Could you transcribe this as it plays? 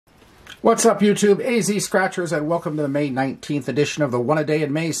What's up, YouTube? AZ Scratchers, and welcome to the May 19th edition of the One A Day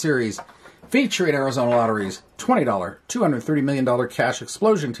in May series, featuring Arizona Lottery's $20 $230 million cash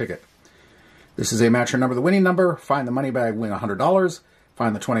explosion ticket. This is a match your number, the winning number. Find the money bag, win $100.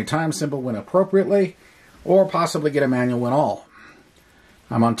 Find the 20 times symbol, win appropriately, or possibly get a manual, win all.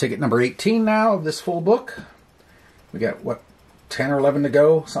 I'm on ticket number 18 now of this full book. We got, what, 10 or 11 to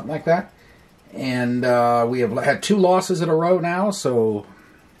go, something like that. And we have had 2 losses in a row now, so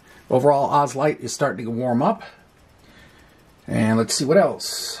overall odds light is starting to warm up. And let's see what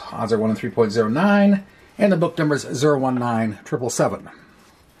else. Odds are 1 in 3.09, and the book number is 019777.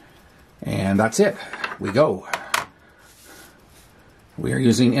 And that's it. We go. We are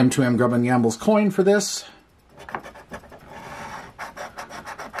using M2M Grubb & Gamble's coin for this.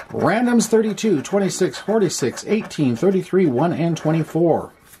 Randoms 32, 26, 46, 18, 33, 1, and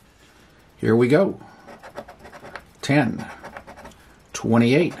 24. Here we go. 10,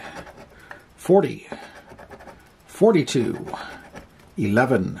 28, 40, 42,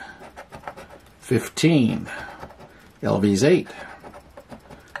 11, 15, LV's 8,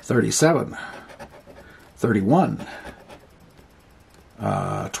 37, 31,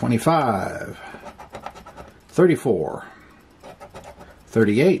 25, 34,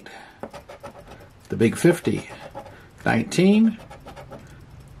 38, the big 50, 19,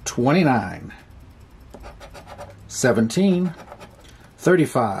 29, 17,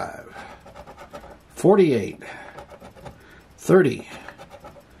 35, 48, 30,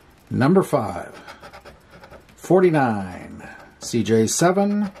 number 5, 49, CJ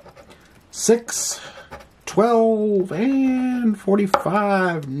 7, 6, 12, and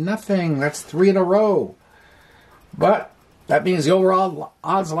 45. Nothing. That's 3 in a row. But that means the overall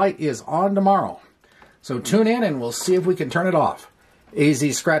odds light is on tomorrow. So tune in and we'll see if we can turn it off.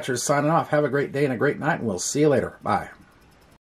 AZ Scratchers signing off. Have a great day and a great night, and we'll see you later. Bye.